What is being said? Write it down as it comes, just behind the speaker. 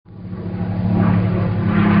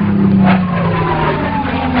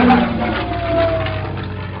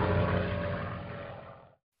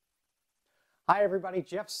Hi everybody,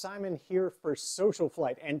 Jeff Simon here for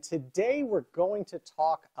SocialFlight, and today we're going to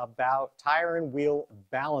talk about tire and wheel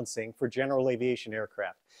balancing for general aviation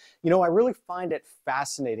aircraft. You know, I really find it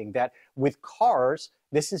fascinating that with cars,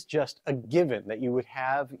 this is just a given that you would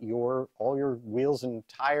have all your wheels and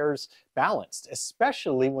tires balanced,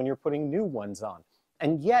 especially when you're putting new ones on.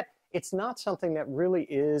 And yet, it's not something that really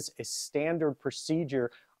is a standard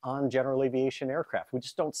procedure on general aviation aircraft. We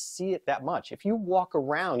just don't see it that much. If you walk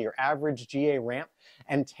around your average GA ramp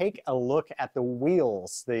and take a look at the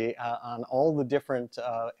wheels on all the different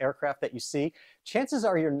aircraft that you see, chances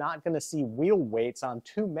are you're not going to see wheel weights on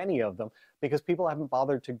too many of them because people haven't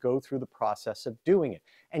bothered to go through the process of doing it.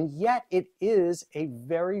 And yet it is a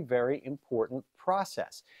very, very important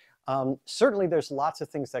process. Certainly there's lots of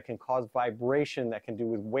things that can cause vibration that can do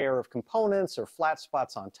with wear of components or flat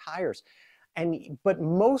spots on tires. But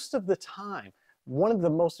most of the time, one of the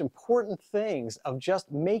most important things of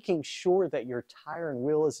just making sure that your tire and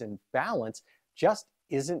wheel is in balance just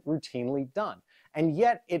isn't routinely done. And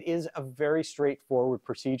yet it is a very straightforward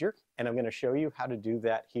procedure, and I'm going to show you how to do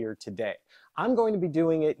that here today. I'm going to be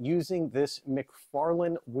doing it using this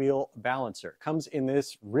McFarlane wheel balancer. It comes in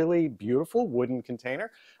this really beautiful wooden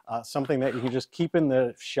container, something that you can just keep in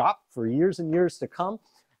the shop for years and years to come.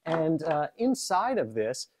 And inside of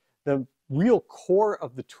this, the real core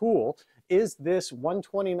of the tool is this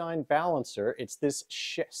 129 balancer. It's this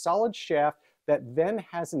solid shaft that then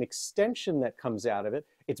has an extension that comes out of it.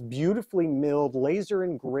 It's beautifully milled, laser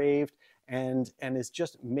engraved, and is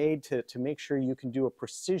just made to make sure you can do a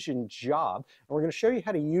precision job. And we're going to show you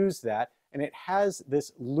how to use that. And it has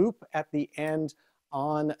this loop at the end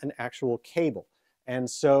on an actual cable. And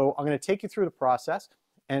so I'm going to take you through the process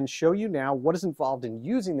and show you now what is involved in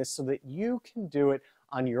using this so that you can do it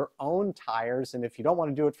on your own tires. And if you don't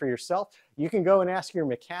want to do it for yourself, you can go and ask your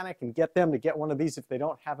mechanic and get them to get one of these if they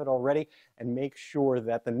don't have it already, and make sure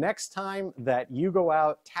that the next time that you go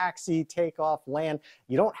out, taxi, take off, land,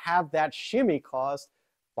 you don't have that shimmy caused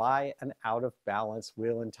by an out of balance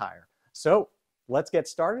wheel and tire. So let's get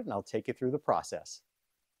started and I'll take you through the process.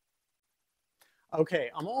 Okay,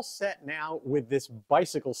 I'm all set now with this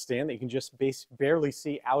bicycle stand that you can just barely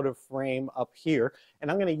see out of frame up here,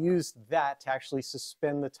 and I'm going to use that to actually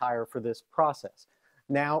suspend the tire for this process.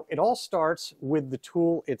 Now, it all starts with the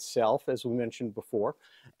tool itself, as we mentioned before,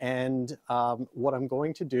 and what I'm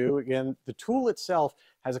going to do, again, the tool itself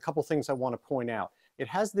has a couple things I want to point out. It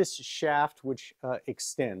has this shaft which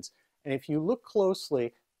extends, and if you look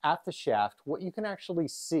closely at the shaft, what you can actually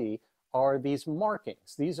see are these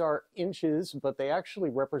markings. These are inches, but they actually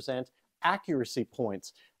represent accuracy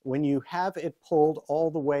points. When you have it pulled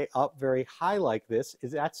all the way up very high like this,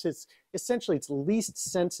 that's essentially its least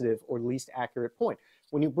sensitive or least accurate point.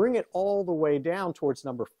 When you bring it all the way down towards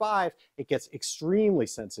number 5, it gets extremely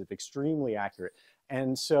sensitive, extremely accurate.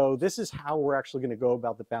 And so this is how we're actually going to go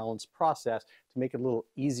about the balance process to make it a little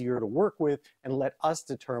easier to work with and let us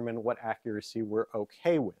determine what accuracy we're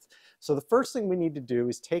okay with. So the first thing we need to do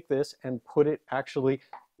is take this and put it actually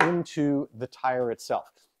into the tire itself.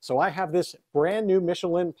 So I have this brand new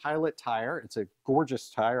Michelin Pilot tire. It's a gorgeous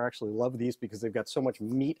tire. I actually love these because they've got so much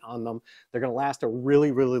meat on them. They're going to last a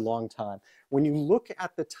really, really long time. When you look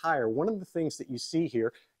at the tire, one of the things that you see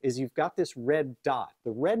here is you've got this red dot. The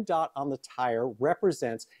red dot on the tire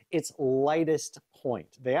represents its lightest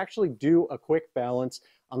point. They actually do a quick balance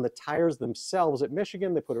on the tires themselves. At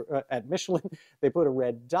Michelin, they put a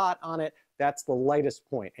red dot on it. That's the lightest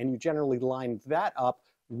point, and you generally line that up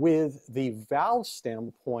with the valve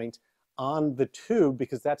stem point on the tube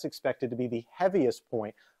because that's expected to be the heaviest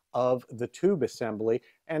point of the tube assembly,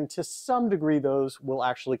 and to some degree those will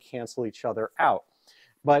actually cancel each other out.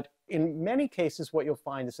 But in many cases what you'll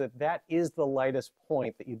find is that that is the lightest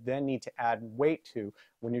point that you then need to add weight to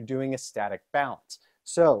when you're doing a static balance.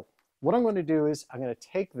 So what I'm going to do is I'm going to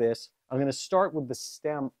take this, I'm going to start with the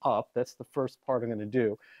stem up. That's the first part I'm going to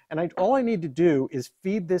do, and all I need to do is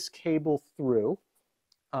feed this cable through.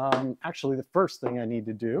 Actually, the first thing I need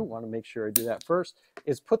to do, want to make sure I do that first,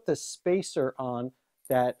 is put the spacer on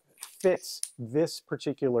that fits this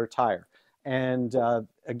particular tire. And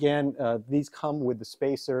again, these come with the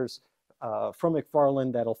spacers from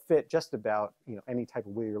McFarlane that'll fit just about any type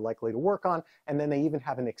of wheel you're likely to work on. And then they even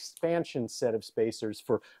have an expansion set of spacers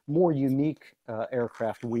for more unique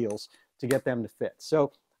aircraft wheels to get them to fit.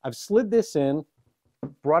 So I've slid this in,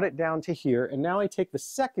 brought it down to here, and now I take the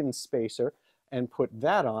second spacer and put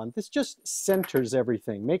that on. This just centers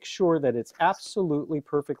everything. Make sure that it's absolutely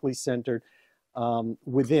perfectly centered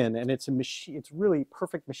within, and it's really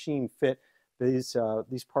perfect machine fit. These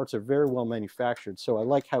parts are very well manufactured, so I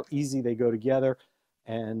like how easy they go together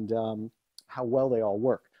and how well they all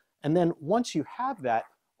work. And then once you have that,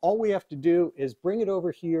 all we have to do is bring it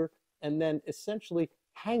over here and then essentially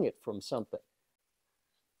hang it from something.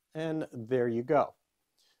 And there you go.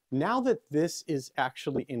 Now that this is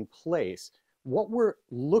actually in place, what we're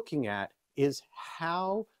looking at is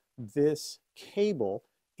how this cable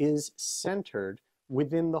is centered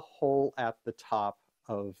within the hole at the top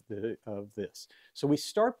of this. So we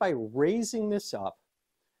start by raising this up,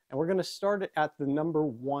 and we're going to start it at the number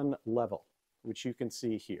 1 level, which you can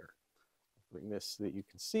see here. Bring this so that you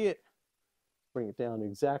can see it. Bring it down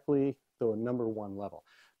exactly to a number 1 level.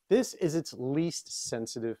 This is its least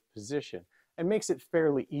sensitive position and makes it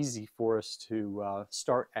fairly easy for us to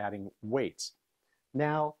start adding weights.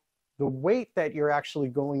 Now, the weight that you're actually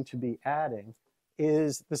going to be adding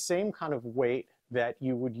is the same kind of weight that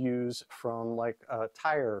you would use from like a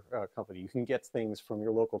tire company. You can get things from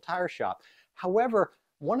your local tire shop. However,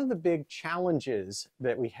 one of the big challenges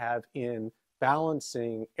that we have in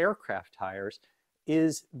balancing aircraft tires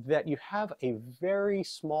is that you have a very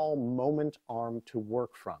small moment arm to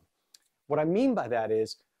work from. What I mean by that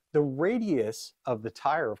is the radius of the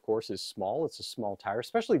tire, of course, is small. It's a small tire,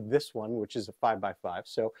 especially this one, which is a 5x5.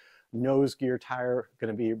 So nose gear tire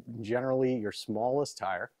going to be generally your smallest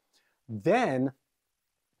tire. Then,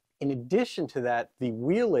 in addition to that, the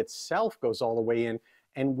wheel itself goes all the way in,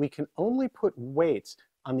 and we can only put weights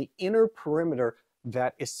on the inner perimeter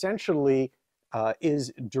that essentially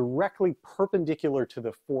is directly perpendicular to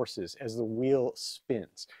the forces as the wheel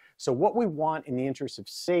spins. So what we want in the interest of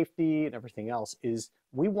safety and everything else is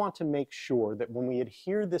we want to make sure that when we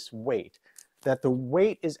adhere this weight, that the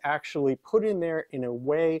weight is actually put in there in a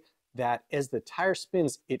way that as the tire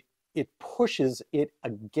spins, it pushes it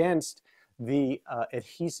against the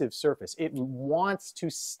adhesive surface. It wants to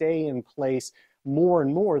stay in place more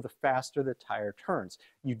and more the faster the tire turns.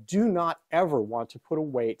 You do not ever want to put a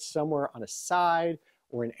weight somewhere on a side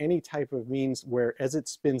or in any type of means where as it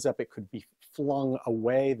spins up it could be flung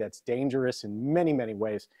away. That's dangerous in many, many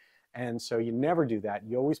ways. And so you never do that.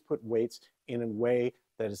 You always put weights in a way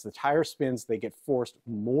that as the tire spins, they get forced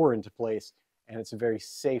more into place, and it's a very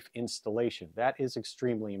safe installation. That is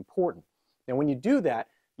extremely important. Now when you do that,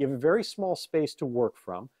 you have a very small space to work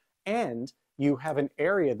from, and you have an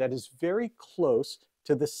area that is very close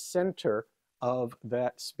to the center of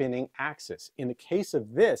that spinning axis. In the case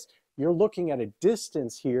of this, you're looking at a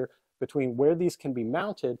distance here between where these can be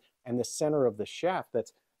mounted and the center of the shaft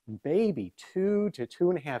that's maybe 2 to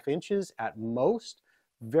 2.5 inches at most.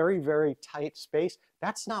 Very, very tight space.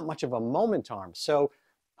 That's not much of a moment arm. So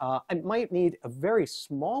it might need a very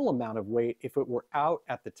small amount of weight if it were out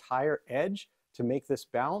at the tire edge to make this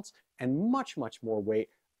balance, and much, much more weight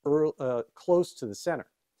close to the center.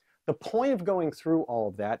 The point of going through all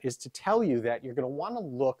of that is to tell you that you're going to want to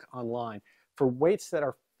look online for weights that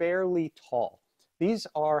are fairly tall. These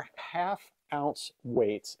are 1/2 ounce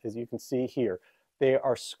weights, as you can see here. They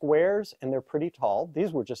are squares and they're pretty tall.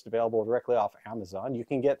 These were just available directly off Amazon. You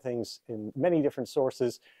can get things in many different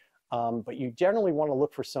sources, but you generally want to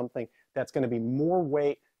look for something that's going to be more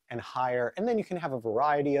weight and higher, and then you can have a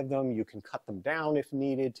variety of them. You can cut them down if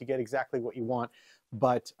needed to get exactly what you want,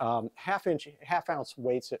 but 1/2 ounce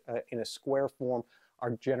weights in a square form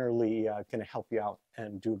are generally going to help you out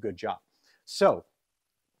and do a good job. So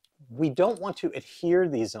we don't want to adhere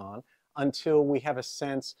these on until we have a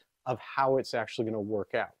sense of how it's actually going to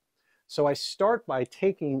work out. So I start by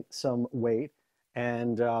taking some weight,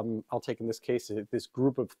 and I'll take in this case this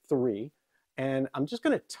group of 3, and I'm just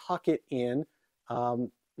going to tuck it in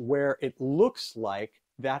where it looks like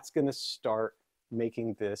that's going to start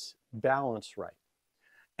making this balance right.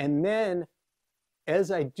 And then as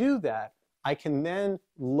I do that, I can then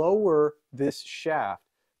lower this shaft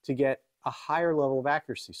to get a higher level of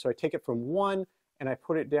accuracy. So I take it from 1 and I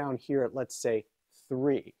put it down here at, let's say,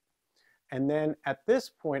 3. And then at this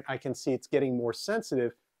point, I can see it's getting more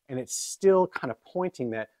sensitive, and it's still kind of pointing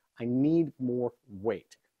that I need more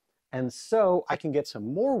weight. And so I can get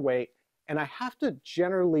some more weight, and I have to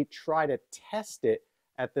generally try to test it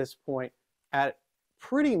at this point at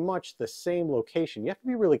pretty much the same location. You have to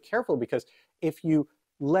be really careful, because if you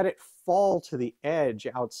let it fall to the edge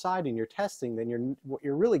outside in your testing, then what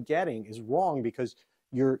you're really getting is wrong, because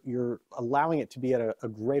you're allowing it to be at a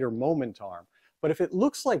greater moment arm. But if it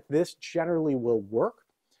looks like this generally will work,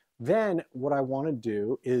 then what I want to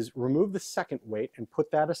do is remove the second weight and put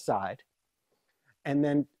that aside, and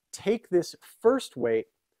then take this first weight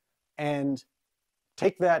and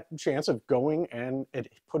take that chance of going and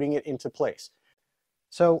putting it into place.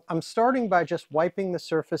 So I'm starting by just wiping the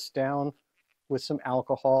surface down with some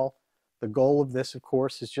alcohol. The goal of this, of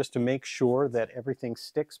course, is just to make sure that everything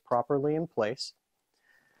sticks properly in place.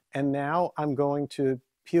 And now I'm going to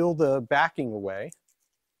peel the backing away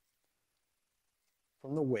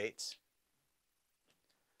from the weights.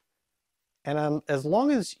 And as long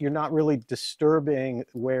as you're not really disturbing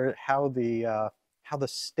how the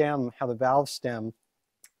valve stem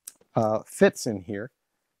fits in here,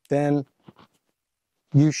 then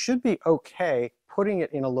you should be okay putting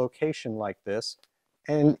it in a location like this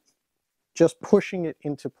and just pushing it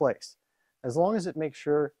into place. As long as it makes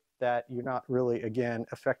sure that you're not really, again,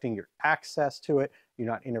 affecting your access to it, you're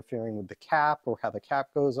not interfering with the cap or how the cap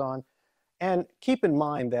goes on. And keep in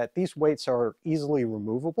mind that these weights are easily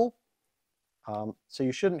removable, so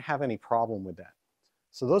you shouldn't have any problem with that.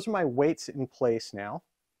 So those are my weights in place now.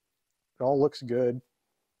 It all looks good.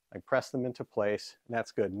 I press them into place, and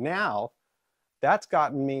that's good. Now, that's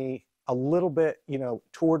gotten me a little bit,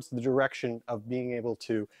 towards the direction of being able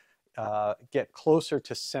to get closer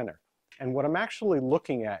to center. And what I'm actually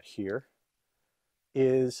looking at here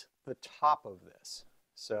is the top of this.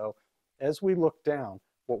 So as we look down,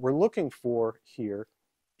 what we're looking for here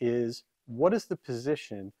is what is the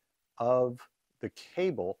position of the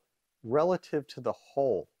cable relative to the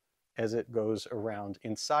hole as it goes around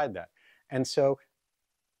inside that. And so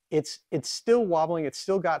it's still wobbling, it's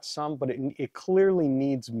still got some, but it clearly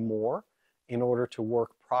needs more in order to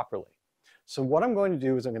work properly. So what I'm going to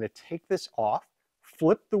do is I'm going to take this off,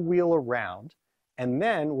 flip the wheel around, and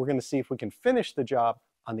then we're going to see if we can finish the job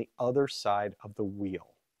on the other side of the wheel.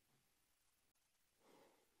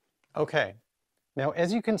 Okay, now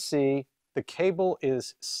as you can see, the cable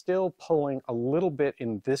is still pulling a little bit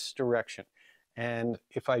in this direction. And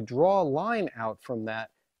if I draw a line out from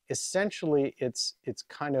that, essentially it's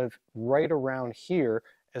kind of right around here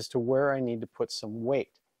as to where I need to put some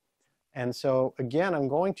weight. And so again, I'm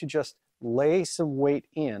going to just lay some weight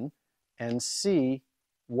in and see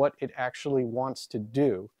what it actually wants to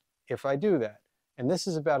do if I do that. And this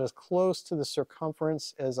is about as close to the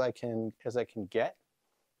circumference as I can get.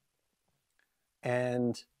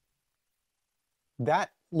 And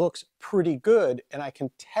that looks pretty good, and I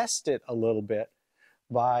can test it a little bit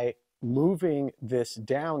by moving this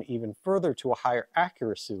down even further to a higher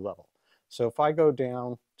accuracy level. So if I go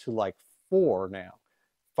down to like 4 now,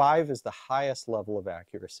 5 is the highest level of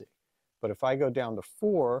accuracy. But if I go down to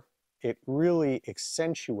 4, it really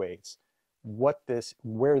accentuates where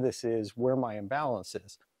this is, where my imbalance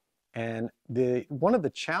is. And one of the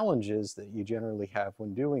challenges that you generally have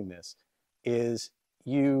when doing this is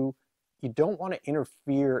you don't want to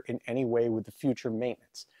interfere in any way with the future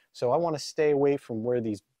maintenance. So I want to stay away from where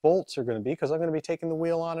these bolts are going to be because I'm going to be taking the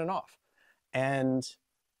wheel on and off. And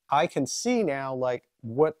I can see now like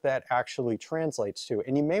what that actually translates to.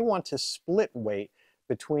 And you may want to split weight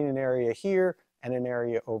between an area here and an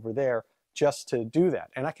area over there just to do that.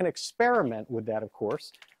 And I can experiment with that, of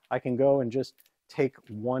course. I can go and just take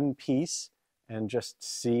one piece and just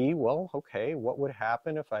see, well, okay, what would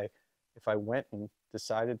happen if I went and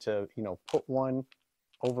decided to, put one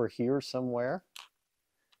over here somewhere.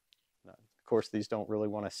 Now, of course, these don't really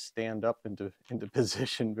want to stand up into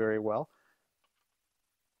position very well.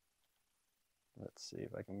 Let's see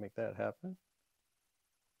if I can make that happen.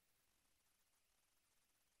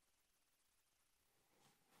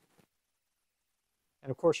 And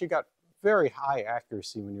of course, you got very high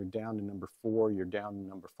accuracy when you're down to number 4, you're down to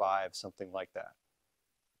number 5, something like that.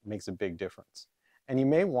 It makes a big difference. And you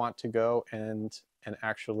may want to go and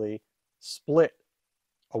actually split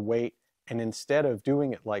a weight, and instead of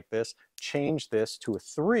doing it like this, change this to a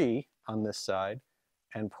 3 on this side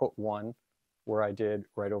and put 1 where I did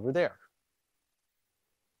right over there,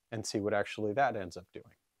 and see what actually that ends up doing.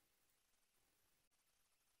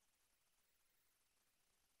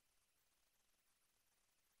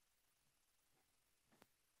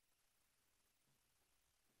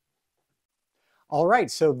 All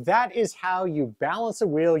right, so that is how you balance a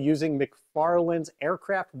wheel using McFarlane's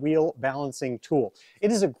aircraft wheel balancing tool.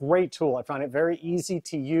 It is a great tool. I find it very easy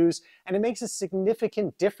to use, and it makes a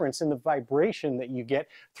significant difference in the vibration that you get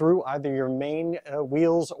through either your main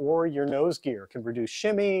wheels or your nose gear. It can reduce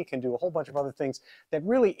shimmy, can do a whole bunch of other things that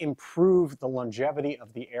really improve the longevity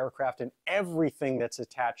of the aircraft and everything that's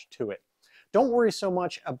attached to it. Don't worry so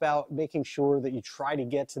much about making sure that you try to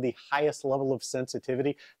get to the highest level of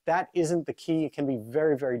sensitivity. That isn't the key. It can be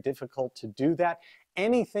very, very difficult to do that.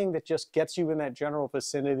 Anything that just gets you in that general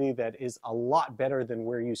vicinity that is a lot better than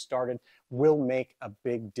where you started will make a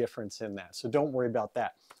big difference in that. So don't worry about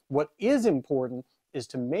that. What is important is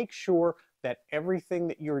to make sure that everything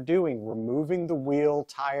that you're doing, removing the wheel,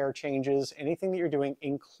 tire changes, anything that you're doing,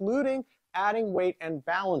 including adding weight and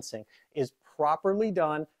balancing, is properly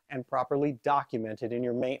done and properly documented in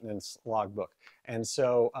your maintenance logbook. And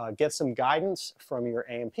so get some guidance from your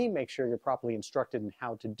A&P, make sure you're properly instructed in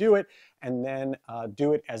how to do it, and then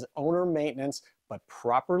do it as owner maintenance, but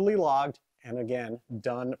properly logged, and again,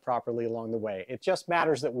 done properly along the way. It just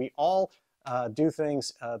matters that we all do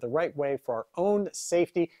things the right way for our own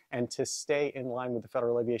safety and to stay in line with the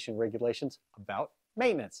Federal Aviation regulations about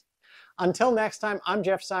maintenance. Until next time, I'm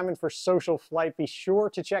Jeff Simon for SocialFlight. Be sure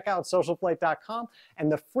to check out SocialFlight.com and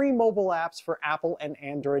the free mobile apps for Apple and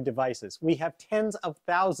Android devices. We have tens of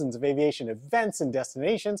thousands of aviation events and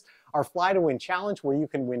destinations, our Fly to Win challenge where you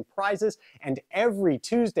can win prizes, and every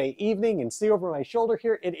Tuesday evening, and see over my shoulder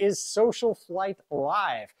here, it is SocialFlight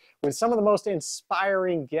Live with some of the most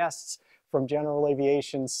inspiring guests from general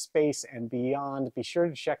aviation, space, and beyond. Be sure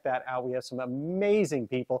to check that out. We have some amazing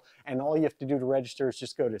people, and all you have to do to register is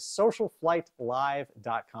just go to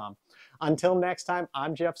socialflightlive.com. Until next time,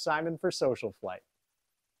 I'm Jeff Simon for SocialFlight.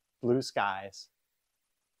 Blue skies.